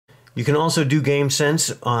You can also do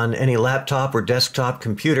gameSense on any laptop or desktop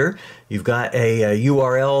computer. You've got a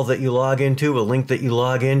URL that you log into, a link that you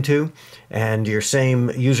log into, and your same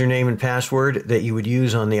username and password that you would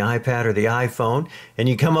use on the iPad or the iPhone, and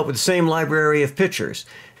you come up with the same library of pictures.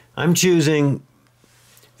 I'm choosing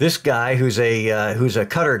this guy who's a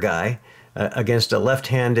cutter guy against a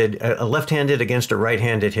left-handed against a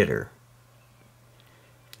right-handed hitter.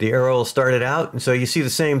 The arrow will start it out, and so you see the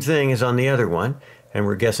same thing as on the other one. And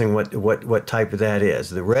we're guessing what type of that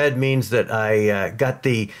is. The red means that I got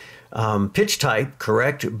the pitch type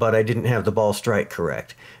correct, but I didn't have the ball strike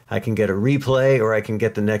correct. I can get a replay or I can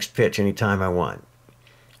get the next pitch anytime I want.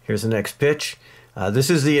 Here's the next pitch. This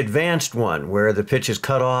is the advanced one where the pitch is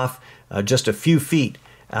cut off just a few feet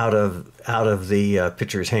out of the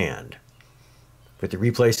pitcher's hand. With the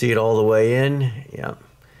replay, see it all the way in. Yeah.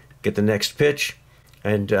 Get the next pitch,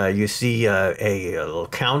 and you see a little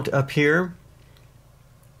count up here.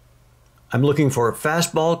 I'm looking for a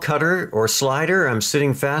fastball, cutter, or slider. I'm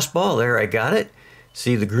sitting fastball. There, I got it.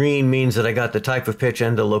 See, the green means that I got the type of pitch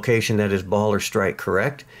and the location that is ball or strike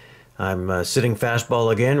correct. I'm sitting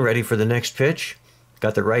fastball again, ready for the next pitch.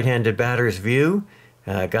 Got the right-handed batter's view.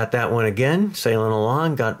 Got that one again, sailing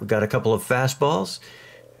along. Got a couple of fastballs.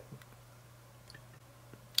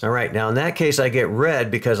 All right, now in that case, I get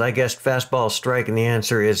red because I guessed fastball strike, and the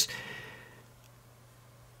answer is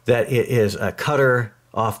that it is a cutter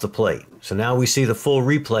off the plate. So now we see the full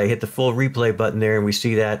replay, hit the full replay button there, and we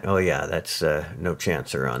see that, oh yeah, that's no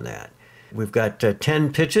chancer on that. We've got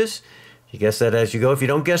 10 pitches. You guess that as you go. If you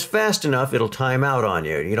don't guess fast enough, it'll time out on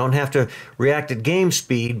you. You don't have to react at game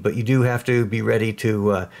speed, but you do have to be ready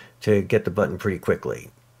to get the button pretty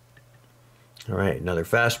quickly. All right, another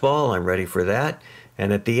fastball. I'm ready for that.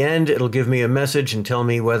 And at the end, it'll give me a message and tell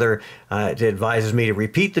me whether it advises me to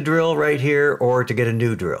repeat the drill right here or to get a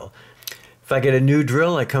new drill. If I get a new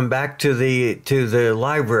drill, I come back to the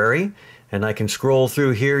library, and I can scroll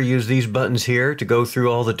through here, use these buttons here to go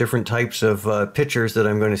through all the different types of pictures that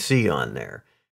I'm going to see on there.